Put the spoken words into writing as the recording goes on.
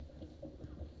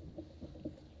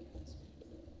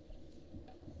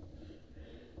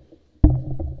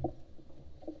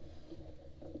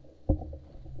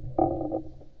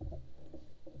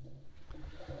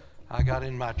I got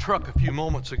in my truck a few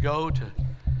moments ago to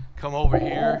come over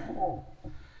here,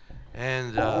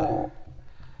 and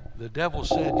the devil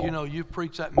said, you know, you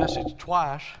preached that message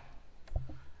twice,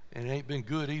 and it ain't been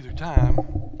good either time.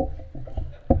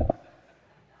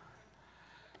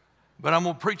 But I'm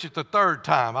going to preach it the third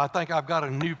time. I think I've got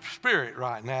a new spirit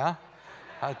right now.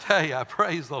 I tell you, I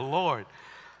praise the Lord.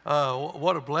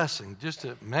 What a blessing. Just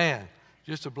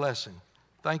a blessing.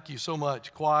 Thank you so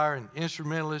much, choir and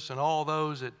instrumentalists and all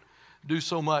those that do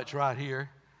so much right here.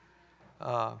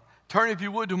 Turn, if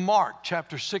you would, to Mark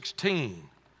chapter 16.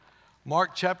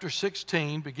 Mark chapter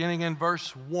 16, beginning in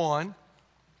verse 1.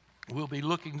 We'll be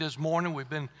looking this morning. We've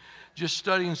been just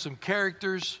studying some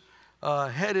characters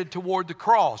headed toward the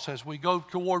cross as we go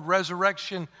toward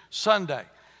Resurrection Sunday.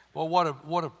 Well,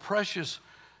 what a precious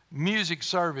music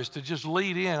service to just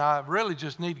lead in. I really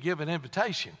just need to give an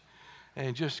invitation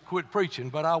and just quit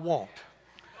preaching, but I won't.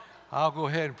 I'll go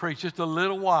ahead and preach just a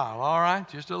little while, all right?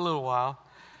 Just a little while.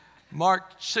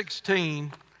 Mark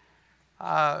 16,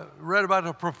 I read about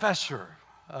a professor,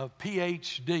 a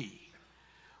PhD,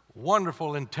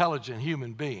 wonderful, intelligent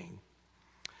human being.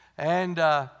 And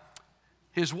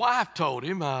his wife told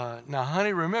him, now,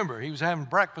 honey, remember, he was having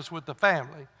breakfast with the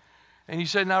family. And he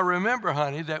said, now, remember,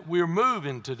 honey, that we're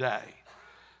moving today.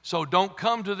 So don't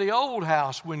come to the old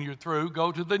house when you're through.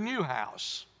 Go to the new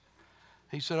house.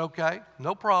 He said, okay,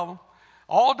 no problem.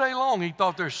 All day long, he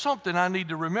thought, there's something I need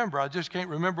to remember. I just can't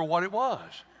remember what it was.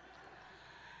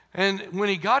 And when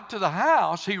he got to the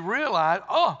house, he realized,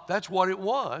 oh, that's what it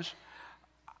was.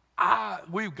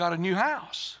 We've got a new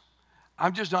house.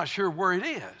 I'm just not sure where it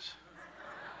is.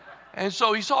 And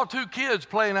so he saw two kids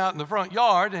playing out in the front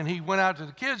yard, and he went out to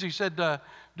the kids. He said,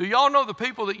 do y'all know the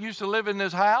people that used to live in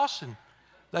this house? And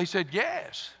they said,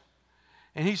 yes.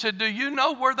 And he said, do you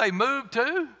know where they moved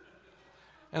to?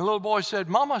 And the little boy said,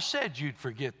 Mama said you'd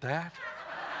forget that.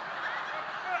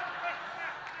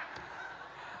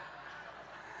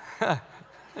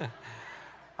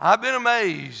 I've been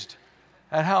amazed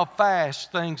at how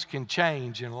fast things can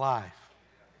change in life.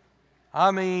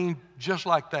 I mean, just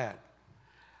like that.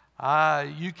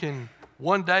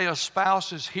 One day a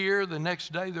spouse is here, the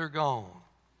next day they're gone.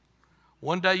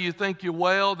 One day you think you're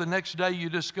well, the next day you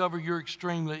discover you're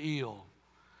extremely ill.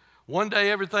 One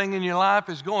day everything in your life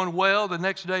is going well, the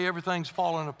next day everything's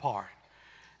falling apart.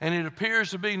 And it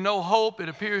appears to be no hope, it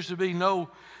appears to be no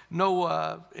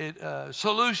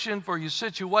solution for your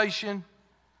situation.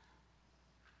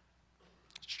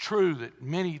 It's true that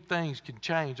many things can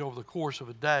change over the course of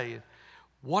a day.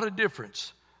 What a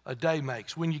difference a day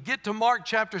makes. When you get to Mark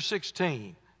chapter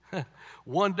 16,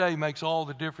 one day makes all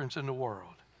the difference in the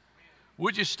world.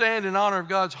 Would you stand in honor of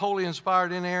God's holy,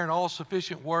 inspired, inerrant,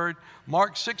 all-sufficient word?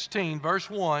 Mark 16, verse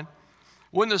 1.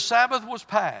 When the Sabbath was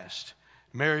past,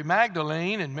 Mary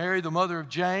Magdalene and Mary, the mother of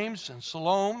James, and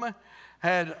Salome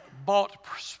had bought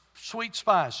sweet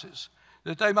spices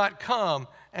that they might come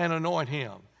and anoint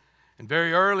him. And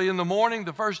very early in the morning,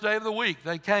 the first day of the week,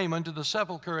 they came unto the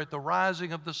sepulchre at the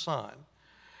rising of the sun.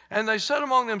 And they said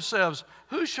among themselves,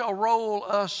 who shall roll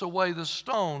us away the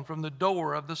stone from the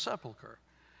door of the sepulchre?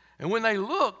 And when they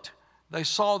looked, they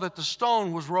saw that the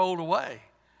stone was rolled away,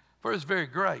 for it was very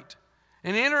great.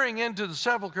 And entering into the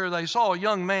sepulchre, they saw a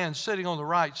young man sitting on the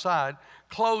right side,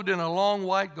 clothed in a long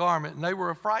white garment, and they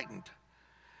were affrighted.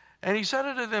 And he said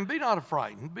unto them, be not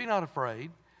affrighted, be not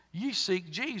afraid. Ye seek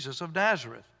Jesus of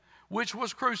Nazareth, which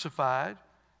was crucified.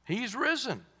 He's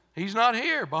risen. He's not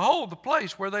here. Behold the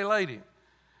place where they laid him.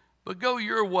 But go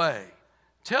your way.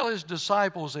 Tell his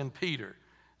disciples and Peter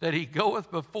that he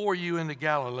goeth before you into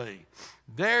Galilee.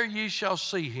 There ye shall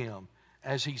see him,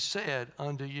 as he said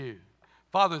unto you.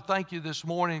 Father, thank you this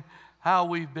morning, how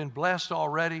we've been blessed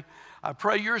already. I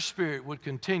pray your Spirit would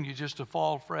continue just to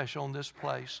fall fresh on this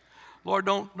place. Lord,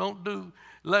 don't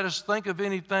let us think of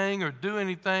anything or do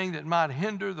anything that might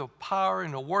hinder the power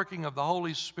and the working of the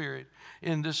Holy Spirit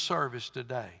in this service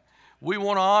today. We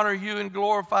want to honor you and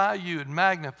glorify you and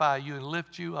magnify you and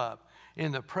lift you up.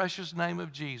 In the precious name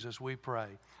of Jesus, we pray.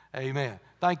 Amen.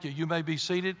 Thank you. You may be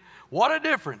seated. What a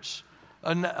difference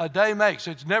a day makes.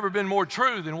 It's never been more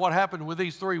true than what happened with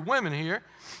these three women here.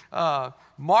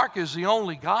 Mark is the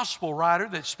only gospel writer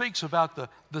that speaks about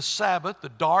the Sabbath, the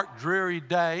dark, dreary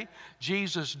day.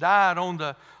 Jesus died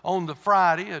on the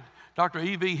Friday. Dr.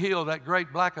 E.V. Hill, that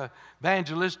great black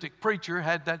evangelistic preacher,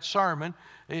 had that sermon.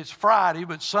 It's Friday,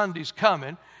 but Sunday's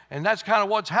coming. And that's kind of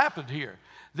what's happened here.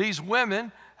 These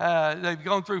women, they've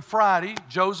gone through Friday.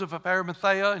 Joseph of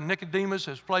Arimathea and Nicodemus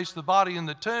has placed the body in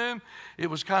the tomb. It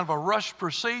was kind of a rush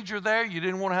procedure there. You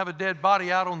didn't want to have a dead body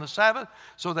out on the Sabbath,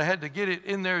 so they had to get it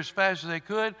in there as fast as they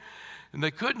could. And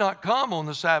they could not come on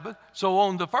the Sabbath. So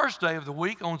on the first day of the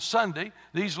week, on Sunday,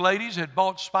 these ladies had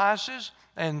bought spices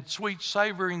and sweet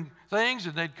savoring things,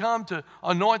 and they'd come to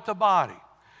anoint the body.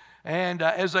 And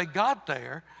as they got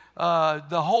there,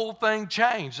 the whole thing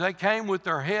changed. They came with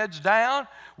their heads down,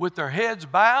 with their heads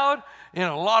bowed, in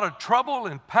a lot of trouble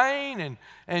and pain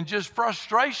and just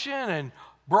frustration and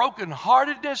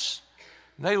brokenheartedness.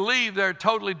 They leave there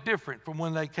totally different from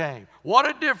when they came. What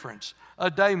a difference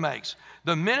a day makes.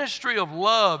 The ministry of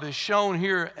love is shown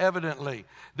here evidently.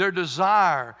 Their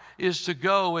desire is to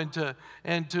go and to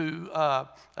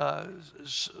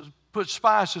put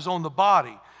spices on the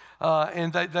body.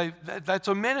 And that's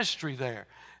a ministry there.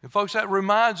 And folks, that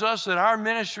reminds us that our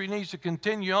ministry needs to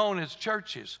continue on as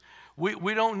churches.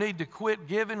 We don't need to quit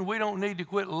giving. We don't need to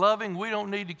quit loving. We don't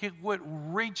need to quit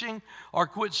reaching or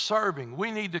quit serving.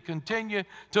 We need to continue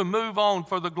to move on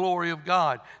for the glory of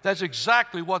God. That's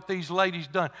exactly what these ladies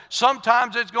done.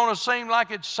 Sometimes it's going to seem like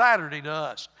it's Saturday to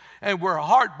us, and we're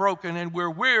heartbroken and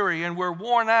we're weary and we're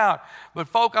worn out. But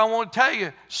folk, I want to tell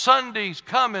you, Sunday's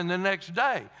coming the next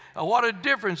day. What a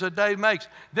difference a day makes.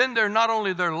 Then they're not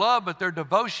only their love, but their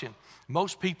devotion.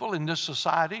 Most people in this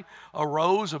society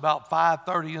arose about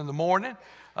 5:30 in the morning.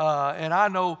 And I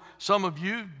know some of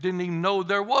you didn't even know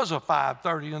there was a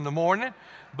 5:30 in the morning.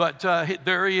 But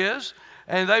there he is.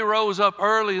 And they rose up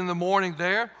early in the morning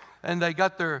there. And they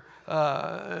got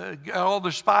all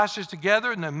their spices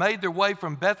together. And they made their way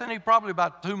from Bethany, probably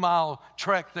about a 2-mile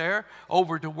trek there,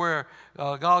 over to where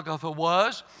Golgotha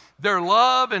was. Their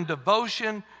love and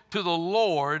devotion to the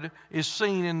Lord is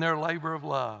seen in their labor of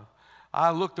love.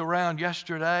 I looked around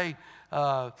yesterday.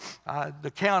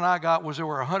 The count I got was there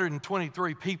were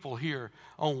 123 people here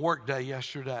on work day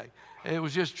yesterday. It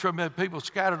was just tremendous. People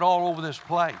scattered all over this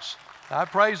place. I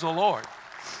praise the Lord.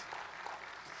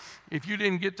 If you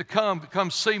didn't get to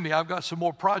come see me. I've got some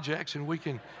more projects, and we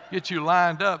can get you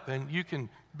lined up, and you can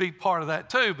be part of that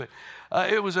too. But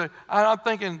I'm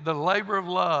thinking the labor of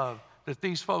love that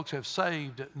these folks have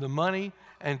saved the money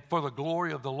and for the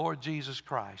glory of the Lord Jesus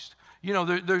Christ. You know,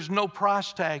 there's no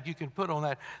price tag you can put on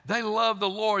that. They loved the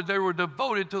Lord. They were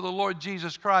devoted to the Lord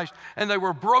Jesus Christ. And they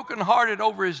were brokenhearted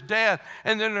over his death.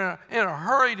 And then in a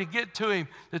hurry to get to him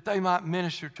that they might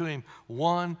minister to him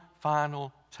one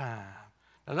final time.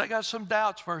 Now, they got some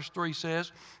doubts, verse 3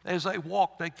 says. As they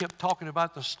walked, they kept talking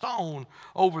about the stone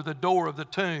over the door of the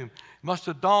tomb. It must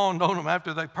have dawned on them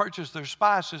after they purchased their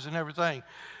spices and everything.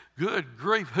 Good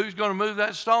grief, who's going to move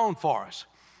that stone for us?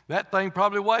 That thing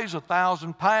probably weighs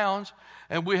 1,000 pounds,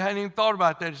 and we hadn't even thought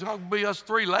about that. It's not going to be us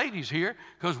 3 ladies here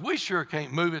because we sure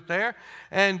can't move it there.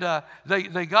 And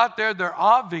they got there. They're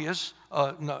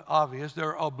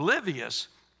they're oblivious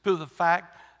to the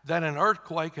fact that an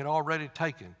earthquake had already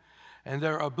taken. And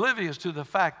they're oblivious to the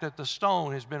fact that the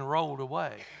stone has been rolled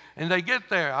away. And they get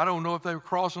there. I don't know if they were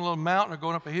crossing a little mountain or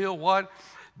going up a hill, what.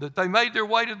 That they made their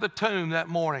way to the tomb that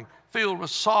morning, filled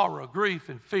with sorrow, grief,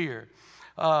 and fear.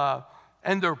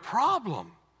 And their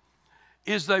problem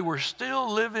is they were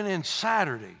still living in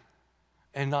Saturday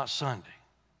and not Sunday.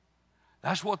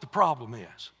 That's what the problem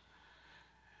is.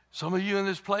 Some of you in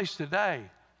this place today,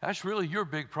 that's really your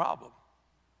big problem.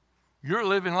 You're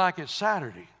living like it's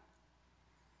Saturday.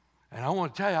 And I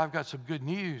want to tell you, I've got some good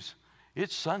news.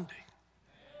 It's Sunday.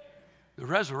 The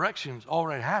resurrection's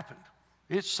already happened.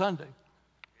 It's Sunday.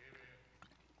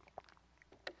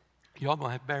 Y'all going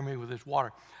to have to bear me with this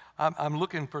water. I'm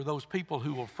looking for those people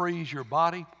who will freeze your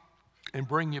body and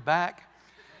bring you back.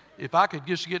 If I could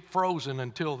just get frozen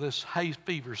until this hay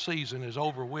fever season is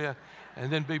over with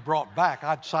and then be brought back,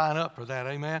 I'd sign up for that,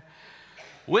 amen?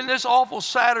 When this awful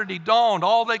Saturday dawned,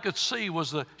 all they could see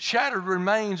was the shattered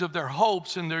remains of their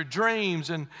hopes and their dreams.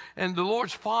 And the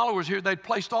Lord's followers here, they'd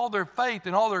placed all their faith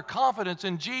and all their confidence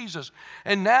in Jesus.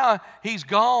 And now he's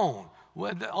gone.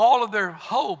 All of their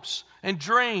hopes and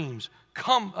dreams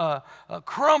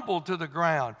crumbled to the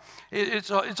ground.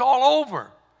 It's all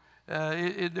over.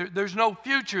 There's no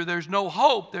future. There's no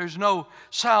hope. There's no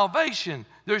salvation.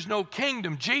 There's no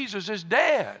kingdom. Jesus is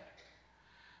dead.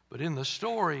 But in the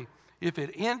story, if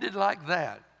it ended like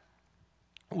that,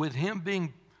 with him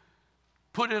being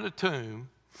put in a tomb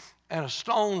and a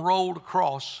stone rolled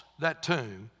across that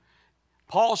tomb,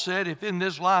 Paul said, if in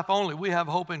this life only we have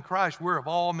hope in Christ, we're of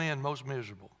all men most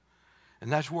miserable.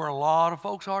 And that's where a lot of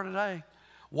folks are today.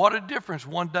 What a difference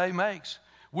one day makes.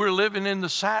 We're living in the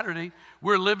Saturday.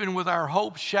 We're living with our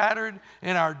hopes shattered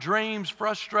and our dreams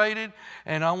frustrated.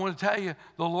 And I want to tell you,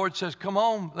 the Lord says, come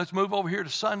on, let's move over here to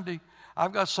Sunday.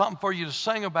 I've got something for you to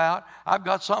sing about. I've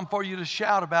got something for you to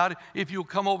shout about if you'll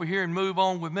come over here and move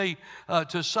on with me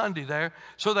to Sunday there.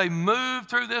 So they moved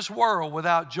through this world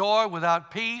without joy, without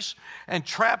peace, and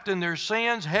trapped in their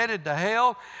sins, headed to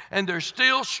hell. And they're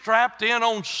still strapped in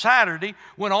on Saturday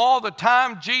when all the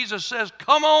time Jesus says,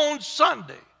 come on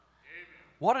Sunday. Amen.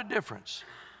 What a difference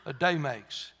a day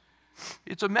makes.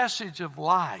 It's a message of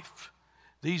life.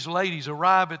 These ladies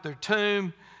arrive at their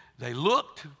tomb. They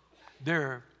looked.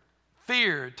 Their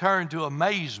fear turned to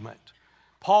amazement.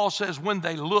 Paul says when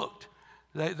they looked,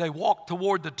 they walked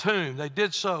toward the tomb. They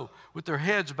did so with their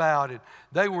heads bowed. And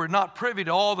they were not privy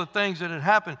to all the things that had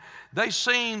happened. They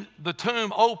seen the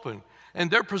tomb open,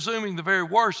 and they're presuming the very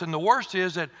worst. And the worst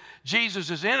is that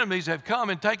Jesus' enemies have come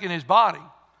and taken his body.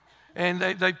 And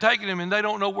they've taken him, and they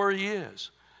don't know where he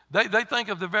is. They think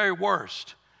of the very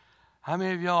worst. How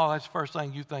many of y'all, that's the first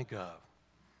thing you think of?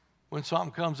 When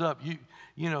something comes up,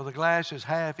 you know, the glass is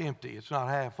half empty. It's not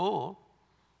half full.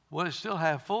 Well, it's still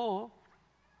half full.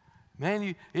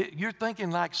 Man, you're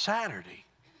thinking like Saturday,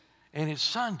 and it's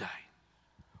Sunday.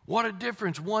 What a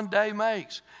difference one day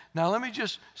makes. Now, let me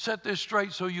just set this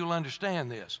straight so you'll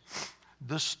understand this.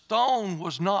 The stone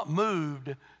was not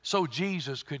moved so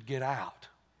Jesus could get out.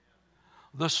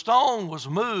 The stone was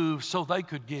moved so they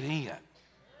could get in.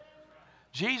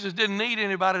 Jesus didn't need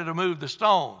anybody to move the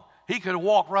stone. He could have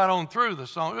walked right on through the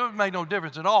stone. It made no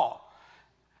difference at all.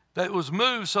 That was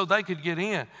moved so they could get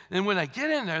in. And when they get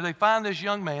in there, they find this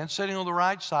young man sitting on the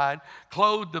right side,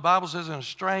 clothed, the Bible says, in a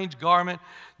strange garment.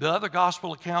 The other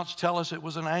gospel accounts tell us it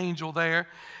was an angel there.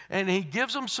 And he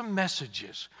gives them some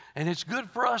messages. And it's good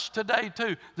for us today,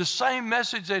 too. The same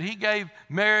message that he gave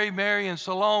Mary, and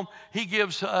Salome, he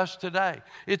gives to us today.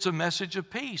 It's a message of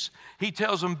peace. He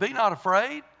tells them, be not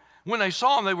afraid. When they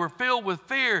saw him, they were filled with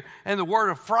fear, and the word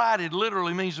affrighted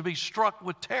literally means to be struck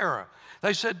with terror.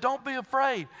 They said, don't be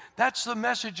afraid. That's the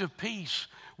message of peace.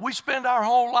 We spend our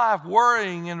whole life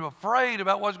worrying and afraid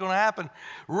about what's going to happen.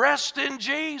 Rest in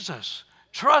Jesus.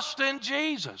 Trust in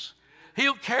Jesus.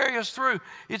 He'll carry us through.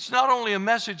 It's not only a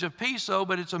message of peace, though,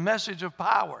 but it's a message of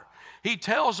power. He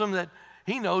tells them that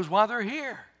he knows why they're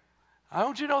here.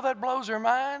 Don't you know that blows their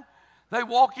mind? They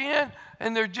walk in,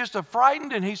 and they're just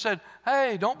frightened, and he said,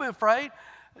 hey, don't be afraid.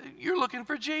 You're looking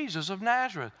for Jesus of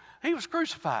Nazareth. He was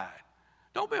crucified.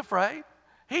 Don't be afraid.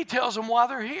 He tells them why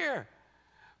they're here.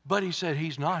 But he said,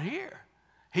 he's not here.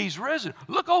 He's risen.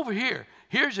 Look over here.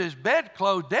 Here's his death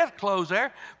clothes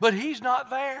there, but he's not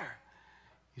there.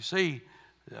 You see,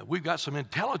 we've got some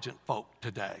intelligent folk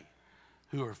today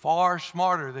who are far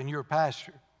smarter than your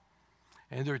pastor.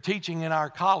 And they're teaching in our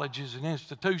colleges and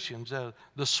institutions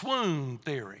the swoon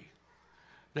theory,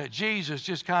 that Jesus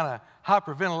just kind of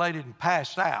hyperventilated and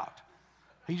passed out.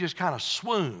 He just kind of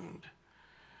swooned.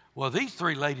 Well, these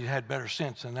three ladies had better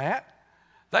sense than that.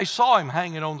 They saw him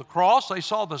hanging on the cross. They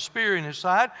saw the spear in his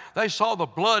side. They saw the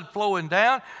blood flowing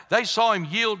down. They saw him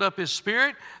yield up his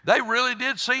spirit. They really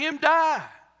did see him die.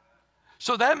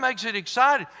 So that makes it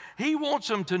exciting. He wants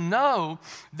them to know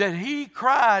that he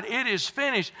cried, it is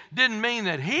finished, didn't mean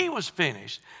that he was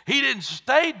finished. He didn't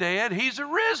stay dead. He's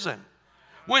arisen.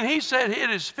 When he said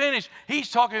it is finished, he's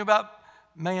talking about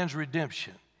man's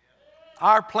redemption,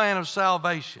 our plan of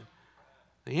salvation,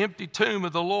 the empty tomb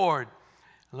of the Lord.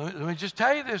 Let me just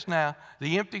tell you this now.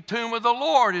 The empty tomb of the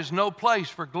Lord is no place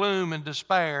for gloom and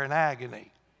despair and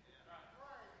agony.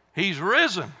 He's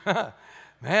risen.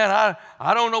 Man,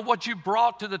 I don't know what you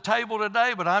brought to the table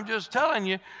today, but I'm just telling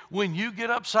you, when you get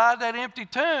upside that empty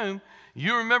tomb,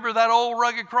 you remember that old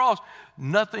rugged cross.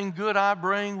 Nothing good I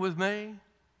bring with me.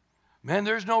 Man,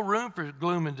 there's no room for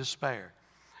gloom and despair.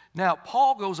 Now,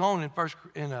 Paul goes on in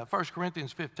 1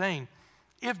 Corinthians 15,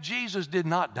 if Jesus did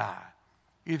not die,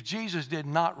 if Jesus did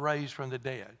not raise from the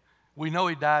dead, we know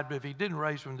he died, but if he didn't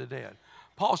raise from the dead,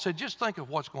 Paul said, just think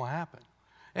of what's going to happen.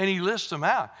 And he lists them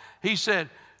out. He said,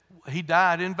 he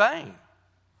died in vain.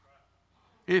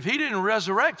 If he didn't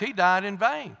resurrect, he died in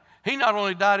vain. He not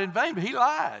only died in vain, but he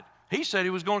lied. He said he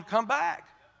was going to come back.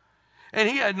 And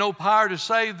he had no power to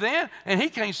save then, and he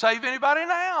can't save anybody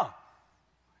now.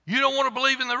 You don't want to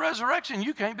believe in the resurrection,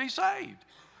 you can't be saved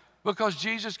because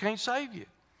Jesus can't save you.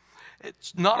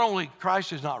 It's not only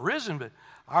Christ is not risen, but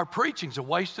our preaching's a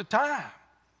waste of time.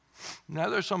 Now,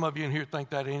 there's some of you in here think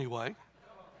that anyway.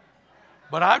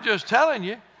 But I'm just telling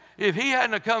you, if he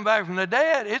hadn't come back from the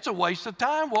dead, it's a waste of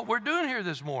time what we're doing here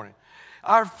this morning.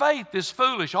 Our faith is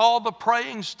foolish. All the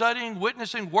praying, studying,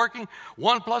 witnessing, working,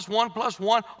 1 + 1 +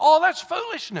 1, all that's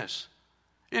foolishness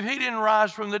if he didn't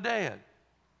rise from the dead.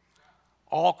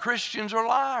 All Christians are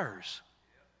liars.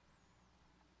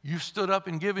 You've stood up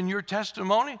and given your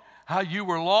testimony, how you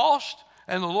were lost,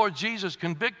 and the Lord Jesus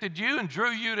convicted you and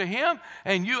drew you to Him,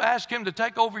 and you ask Him to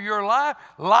take over your life,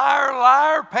 liar,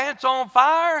 liar, pants on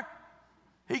fire,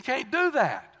 He can't do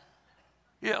that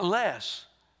unless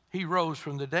He rose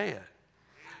from the dead.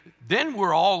 Then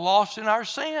we're all lost in our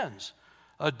sins.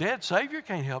 A dead Savior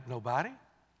can't help nobody.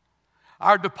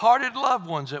 Our departed loved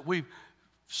ones that we've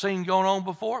seen going on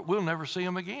before, we'll never see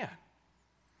them again.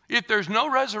 If there's no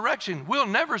resurrection, we'll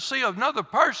never see another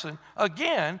person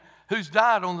again who's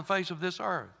died on the face of this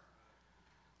earth.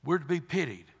 We're to be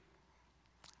pitied.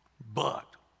 But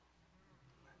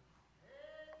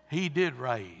He did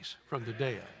raise from the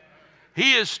dead.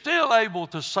 He is still able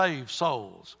to save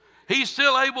souls. He's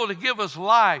still able to give us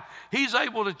life. He's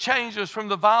able to change us from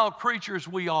the vile creatures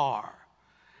we are.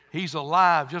 He's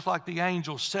alive, just like the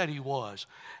angel said He was.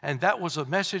 And that was a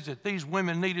message that these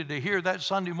women needed to hear that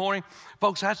Sunday morning.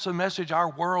 Folks, that's the message our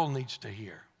world needs to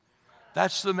hear.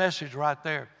 That's the message right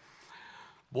there.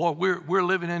 Boy, we're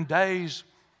living in days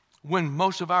when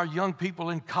most of our young people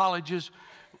in colleges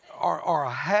are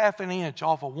a half an inch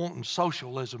off of wanting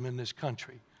socialism in this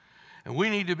country. And we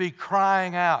need to be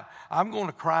crying out. I'm going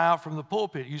to cry out from the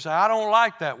pulpit. You say, I don't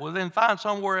like that. Well, then find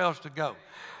somewhere else to go.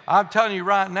 I'm telling you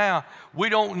right now, we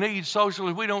don't need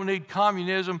socialism. We don't need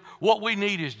communism. What we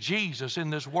need is Jesus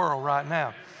in this world right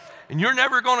now. And you're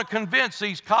never going to convince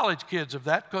these college kids of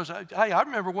that because, hey, I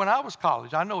remember when I was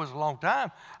college. I know it was a long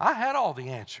time. I had all the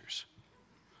answers.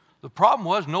 The problem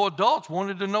was no adults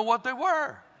wanted to know what they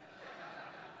were.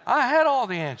 I had all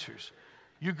the answers.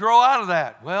 You grow out of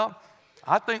that. Well,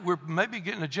 I think we're maybe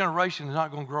getting a generation that's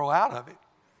not going to grow out of it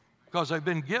because they've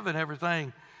been given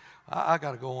everything. I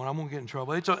got to go on. I'm going to get in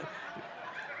trouble.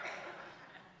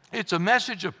 It's a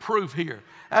message of proof here.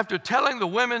 After telling the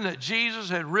women that Jesus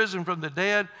had risen from the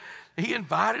dead, He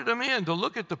invited them in to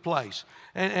look at the place.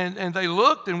 And they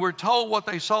looked, and we're told what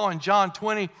they saw in John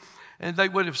 20. And they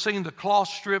would have seen the cloth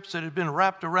strips that had been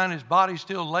wrapped around His body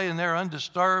still laying there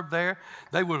undisturbed there.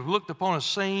 They would have looked upon a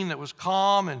scene that was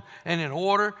calm and in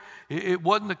order. It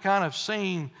wasn't the kind of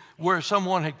scene where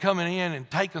someone had come in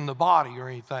and taken the body or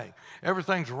anything.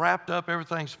 Everything's wrapped up.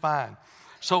 Everything's fine.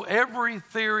 So every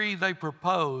theory they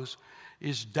propose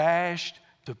is dashed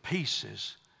to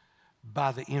pieces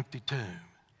by the empty tomb.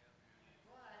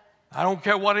 I don't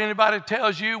care what anybody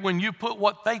tells you. When you put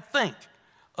what they think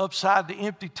upside the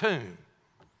empty tomb,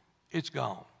 it's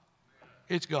gone.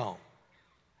 It's gone.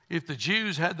 If the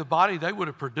Jews had the body, they would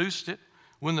have produced it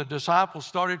when the disciples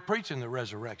started preaching the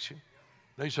resurrection.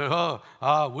 They said, no,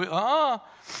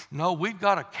 we've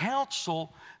got a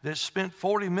council that spent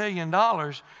 $40 million,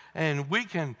 and we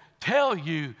can tell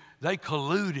you they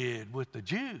colluded with the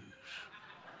Jews.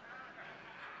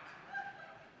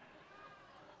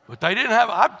 But they didn't have,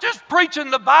 I'm just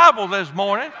preaching the Bible this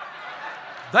morning.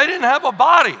 They didn't have a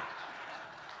body.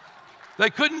 They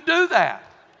couldn't do that.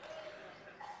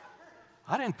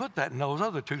 I didn't put that in those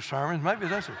other two sermons. Maybe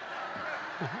that's it.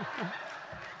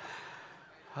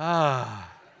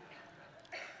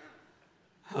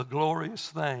 The glorious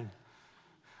thing.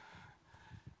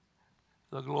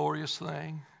 The glorious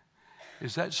thing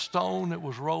is that stone that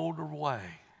was rolled away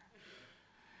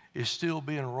is still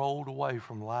being rolled away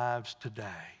from lives today.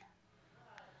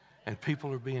 And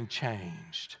people are being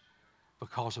changed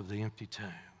because of the empty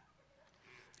tomb.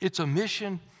 It's a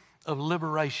mission of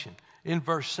liberation. In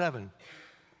verse 7,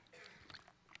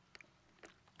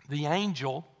 the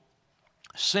angel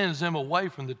sends them away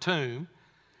from the tomb,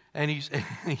 and he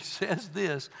says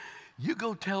this, you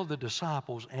go tell the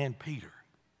disciples and Peter.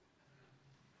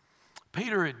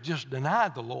 Peter had just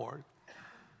denied the Lord.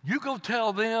 You go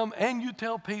tell them, and you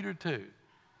tell Peter too,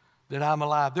 that I'm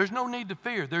alive. There's no need to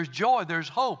fear. There's joy. There's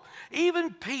hope.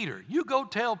 Even Peter, you go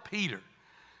tell Peter.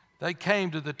 They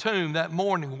came to the tomb that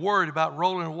morning worried about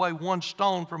rolling away one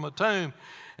stone from a tomb,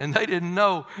 and they didn't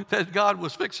know that God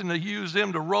was fixing to use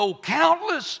them to roll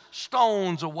countless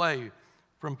stones away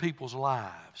from people's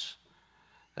lives.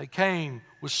 They came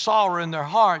with sorrow in their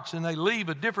hearts, and they leave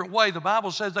a different way. The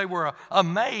Bible says they were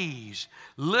amazed.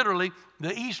 Literally,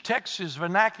 the East Texas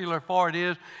vernacular for it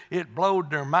is, it blowed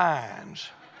their minds.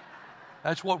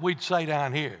 That's what we'd say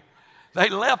down here. They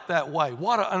left that way.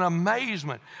 What an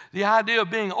amazement. The idea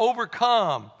of being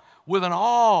overcome with an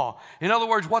awe. In other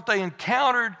words, what they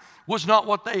encountered was not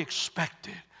what they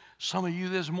expected. Some of you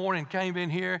this morning came in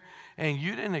here and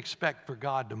you didn't expect for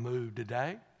God to move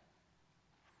today.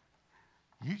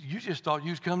 You just thought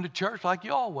you'd come to church like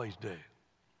you always do.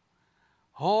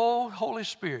 Oh, Holy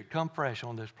Spirit, come fresh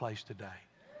on this place today.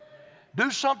 Do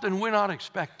something we're not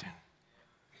expecting.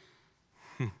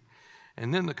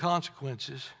 And then the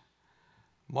consequences.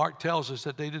 Mark tells us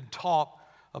that they didn't talk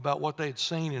about what they had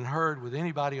seen and heard with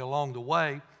anybody along the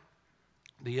way.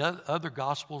 The other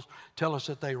Gospels tell us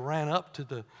that they ran up to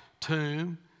the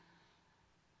tomb.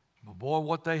 But boy,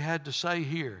 what they had to say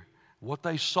here, what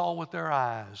they saw with their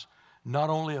eyes, not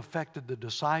only affected the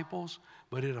disciples,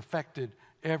 but it affected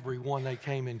everyone they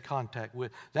came in contact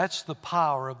with. That's the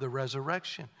power of the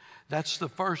resurrection. That's the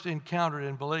first encounter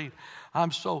and belief. I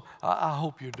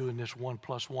hope you're doing this 1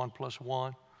 + 1 +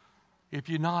 1. If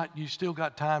you're not, you still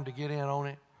got time to get in on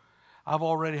it. I've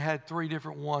already had 3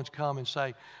 different ones come and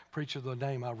say, preacher, the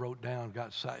name I wrote down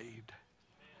got saved.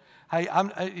 Hey,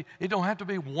 it don't have to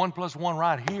be 1 + 1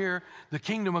 right here. The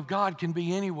kingdom of God can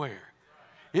be anywhere.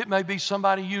 It may be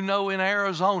somebody you know in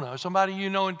Arizona, or somebody you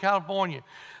know in California.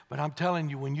 But I'm telling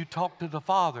you, when you talk to the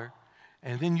Father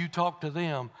and then you talk to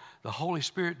them, the Holy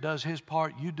Spirit does His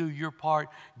part, you do your part,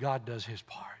 God does His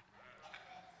part.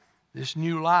 This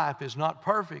new life is not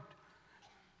perfect.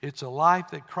 It's a life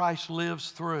that Christ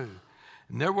lives through.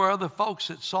 And there were other folks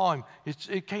that saw Him.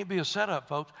 It can't be a setup,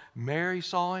 folks. Mary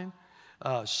saw Him.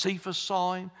 Cephas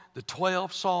saw Him. The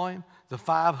 12 saw Him. The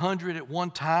 500 at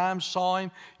one time saw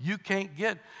Him. You can't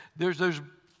get, there's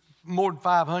more than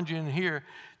 500 in here.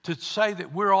 To say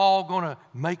that we're all going to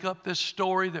make up this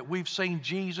story that we've seen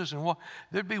Jesus and what,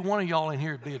 there'd be one of y'all in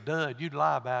here that'd be a dud. You'd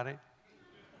lie about it.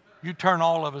 You'd turn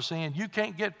all of us in. You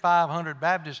can't get 500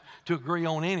 Baptists to agree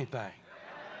on anything.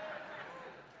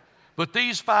 But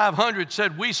these 500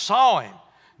 said, we saw Him.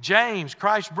 James,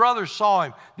 Christ's brother, saw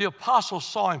Him. The apostles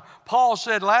saw Him. Paul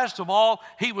said, last of all,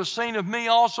 He was seen of me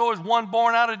also as one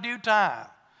born out of due time.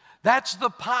 That's the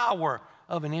power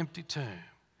of an empty tomb.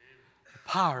 The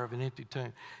power of an empty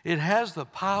tomb. It has the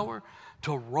power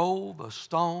to roll the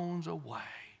stones away.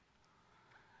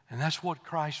 And that's what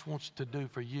Christ wants to do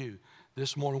for you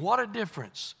this morning. What a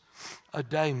difference a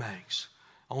day makes.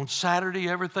 On Saturday,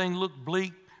 everything looked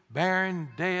bleak, barren,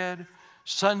 dead.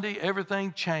 Sunday,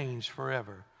 everything changed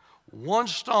forever. One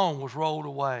stone was rolled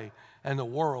away, and the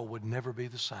world would never be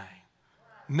the same.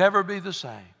 Never be the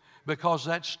same, because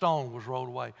that stone was rolled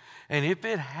away. And if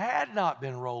it had not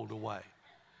been rolled away,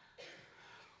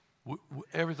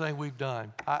 everything we've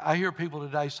done. I hear people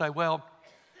today say, well,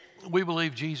 we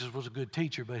believe Jesus was a good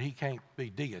teacher, but He can't be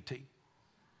deity.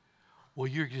 Well,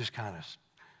 you're just kind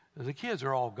of, the kids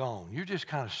are all gone. You're just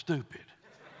kind of stupid.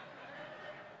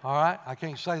 All right? I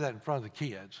can't say that in front of the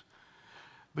kids.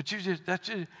 But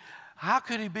how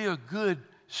could He be a good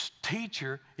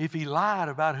teacher if He lied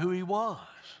about who He was?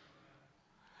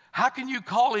 How can you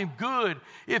call Him good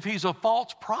if He's a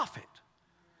false prophet?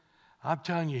 I'm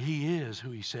telling you, He is who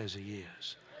He says He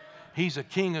is. He's a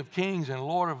King of kings and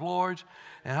Lord of lords.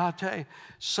 And I'll tell you,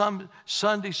 some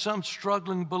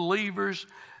struggling believers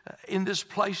in this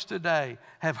place today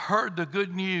have heard the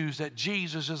good news that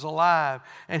Jesus is alive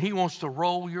and He wants to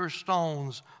roll your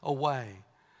stones away.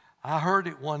 I heard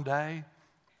it one day.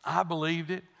 I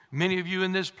believed it. Many of you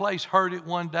in this place heard it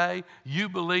one day. You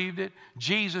believed it.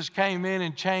 Jesus came in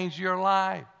and changed your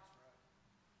life.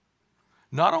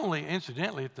 Not only,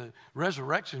 incidentally, if the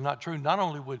resurrection is not true, not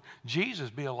only would Jesus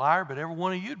be a liar, but every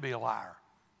one of you would be a liar.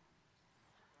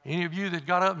 Any of you that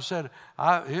got up and said,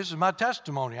 this is my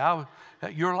testimony,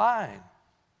 you're lying.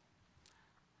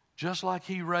 Just like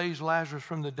He raised Lazarus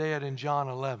from the dead in John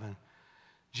 11,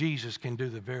 Jesus can do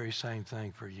the very same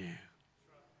thing for you.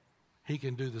 He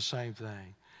can do the same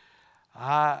thing.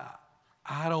 I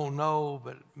don't know,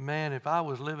 but man, if I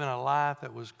was living a life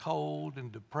that was cold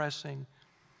and depressing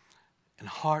and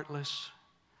heartless,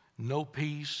 no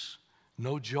peace,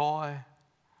 no joy,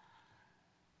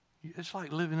 it's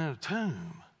like living in a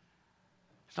tomb.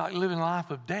 It's like living a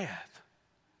life of death.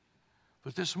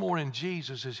 But this morning,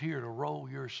 Jesus is here to roll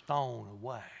your stone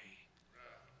away.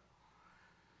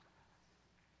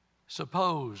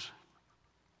 Suppose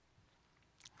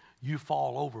you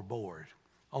fall overboard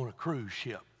on a cruise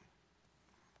ship.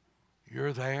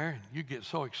 You're there, and you get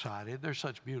so excited. They're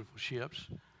such beautiful ships.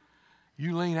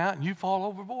 You lean out, and you fall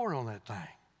overboard on that thing.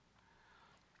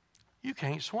 You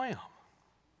can't swim.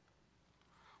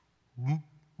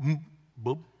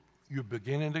 You're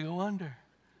beginning to go under.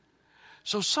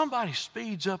 So somebody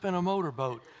speeds up in a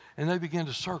motorboat and they begin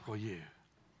to circle you.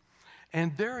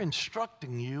 And they're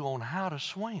instructing you on how to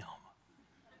swim.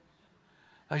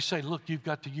 They say, look, you've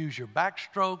got to use your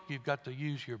backstroke, you've got to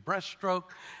use your breaststroke.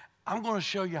 I'm going to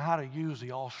show you how to use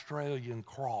the Australian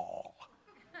crawl.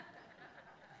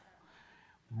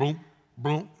 Boom,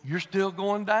 boom, you're still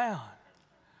going down.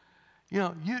 You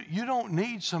know, you don't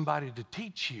need somebody to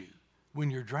teach you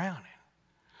when you're drowning.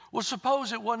 Well,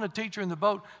 suppose it wasn't a teacher in the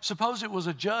boat. Suppose it was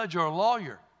a judge or a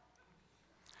lawyer.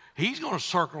 He's going to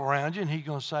circle around you and he's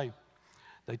going to say,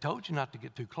 they told you not to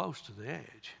get too close to the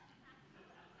edge.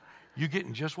 You're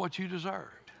getting just what you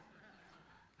deserved.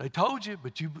 They told you,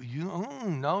 but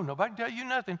no, nobody tell you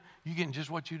nothing. You're getting just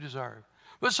what you deserve.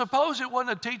 But suppose it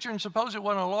wasn't a teacher and suppose it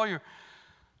wasn't a lawyer.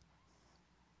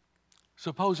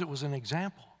 Suppose it was an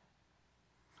example.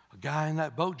 A guy in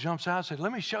that boat jumps out and said,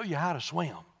 let me show you how to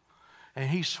swim. And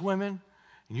he's swimming,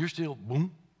 and you're still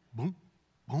boom, boom,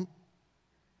 boom.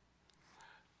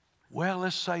 Well,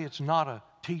 let's say it's not a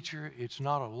teacher, it's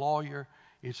not a lawyer,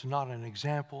 it's not an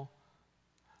example.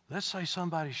 Let's say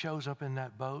somebody shows up in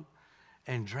that boat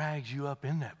and drags you up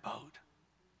in that boat.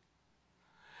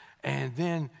 And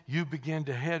then you begin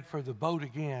to head for the boat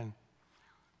again,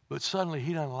 but suddenly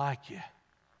he doesn't like you.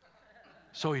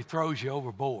 So he throws you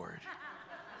overboard.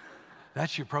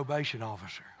 That's your probation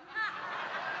officer.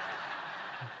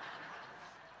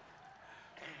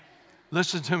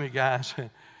 Listen to me, guys.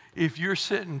 If you're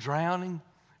sitting drowning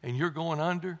and you're going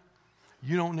under,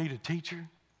 you don't need a teacher.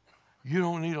 You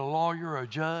don't need a lawyer or a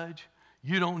judge.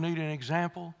 You don't need an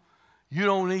example. You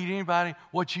don't need anybody.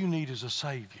 What you need is a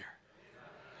Savior.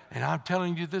 And I'm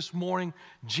telling you this morning,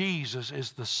 Jesus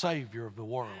is the Savior of the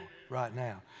world right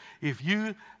now. If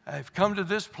you have come to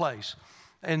this place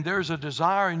and there's a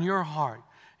desire in your heart,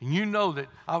 and you know that,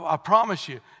 I promise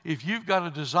you, if you've got a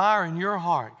desire in your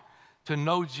heart to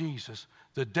know Jesus,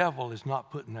 the devil is not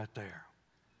putting that there.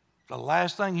 The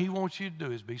last thing he wants you to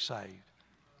do is be saved.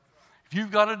 If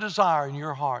you've got a desire in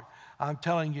your heart, I'm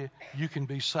telling you, you can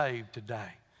be saved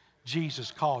today. Jesus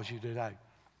calls you today.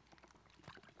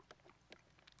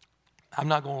 I'm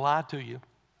not going to lie to you.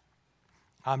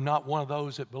 I'm not one of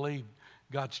those that believe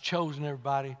God's chosen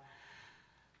everybody,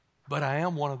 but I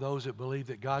am one of those that believe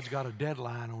that God's got a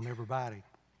deadline on everybody.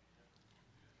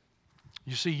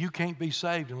 You see, you can't be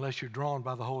saved unless you're drawn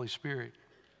by the Holy Spirit.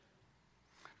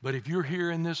 But if you're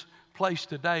here in this place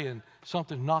today and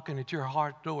something's knocking at your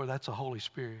heart door, that's the Holy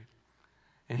Spirit.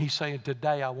 And He's saying,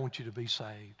 today I want you to be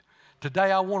saved.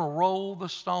 Today I want to roll the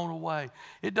stone away.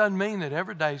 It doesn't mean that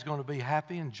every day is going to be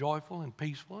happy and joyful and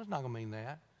peaceful. It's not going to mean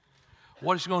that.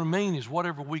 What it's going to mean is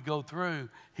whatever we go through,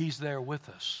 He's there with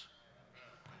us.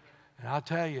 And I'll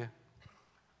tell you,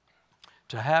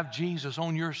 to have Jesus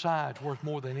on your side is worth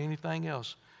more than anything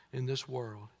else in this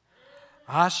world.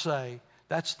 I say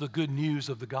that's the good news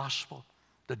of the gospel,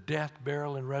 the death,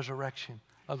 burial, and resurrection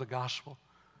of the gospel.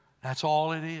 That's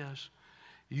all it is.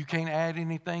 You can't add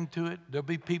anything to it. There'll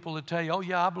be people that tell you, oh,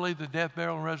 yeah, I believe the death,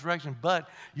 burial, and resurrection, but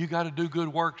you got to do good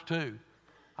works too.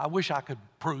 I wish I could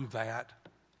prove that.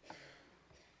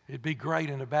 It'd be great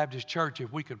in a Baptist church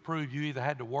if we could prove you either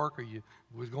had to work or you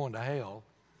was going to hell.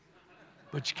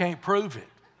 But you can't prove it.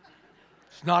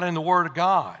 It's not in the Word of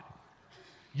God.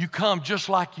 You come just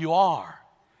like you are.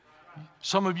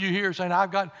 Some of you here saying,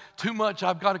 I've got too much,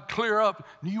 I've got to clear up.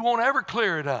 You won't ever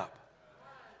clear it up.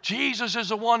 Jesus is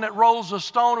the one that rolls the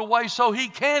stone away so He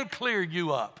can clear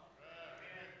you up.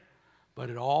 But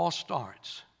it all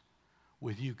starts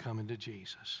with you coming to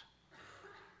Jesus.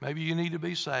 Maybe you need to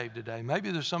be saved today. Maybe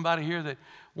there's somebody here that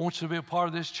wants to be a part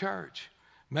of this church.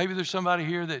 Maybe there's somebody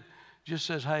here that just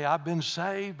says, hey, I've been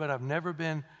saved, but I've never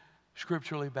been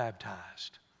scripturally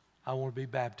baptized. I want to be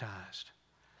baptized.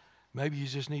 Maybe you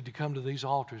just need to come to these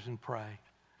altars and pray.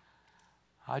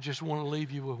 I just want to leave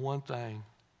you with one thing.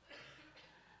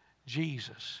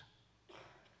 Jesus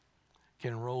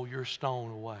can roll your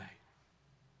stone away.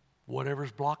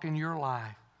 Whatever's blocking your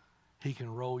life, He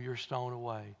can roll your stone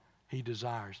away. He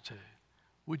desires to.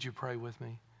 Would you pray with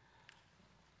me?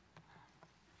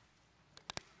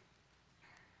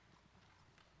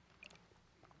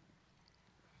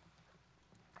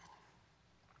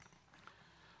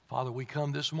 Father, we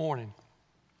come this morning.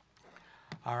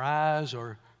 Our eyes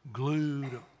are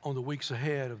glued on the weeks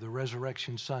ahead of the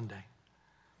Resurrection Sunday.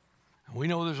 And we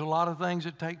know there's a lot of things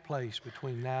that take place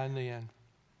between now and then.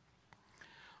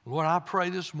 Lord, I pray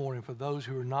this morning for those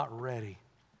who are not ready.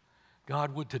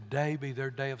 God, would today be their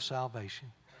day of salvation?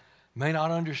 May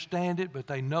not understand it, but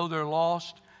they know they're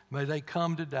lost. May they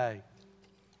come today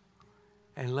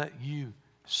and let you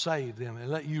save them and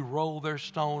let you roll their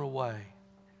stone away.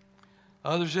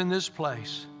 Others in this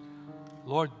place,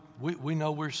 Lord, we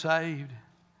know we're saved,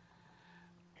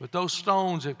 but those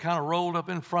stones have kind of rolled up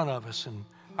in front of us and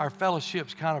our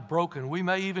fellowship's kind of broken. We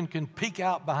may even can peek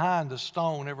out behind the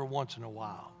stone every once in a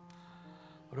while.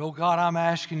 But, oh God, I'm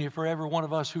asking you for every one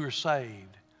of us who are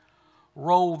saved,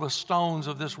 roll the stones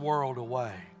of this world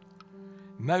away.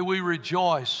 May we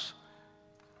rejoice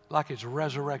like it's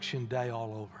Resurrection Day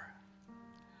all over.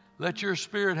 Let your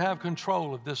Spirit have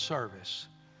control of this service.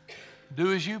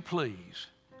 Do as you please.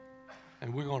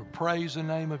 And we're going to praise the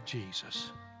name of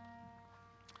Jesus.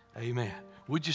 Amen. Would you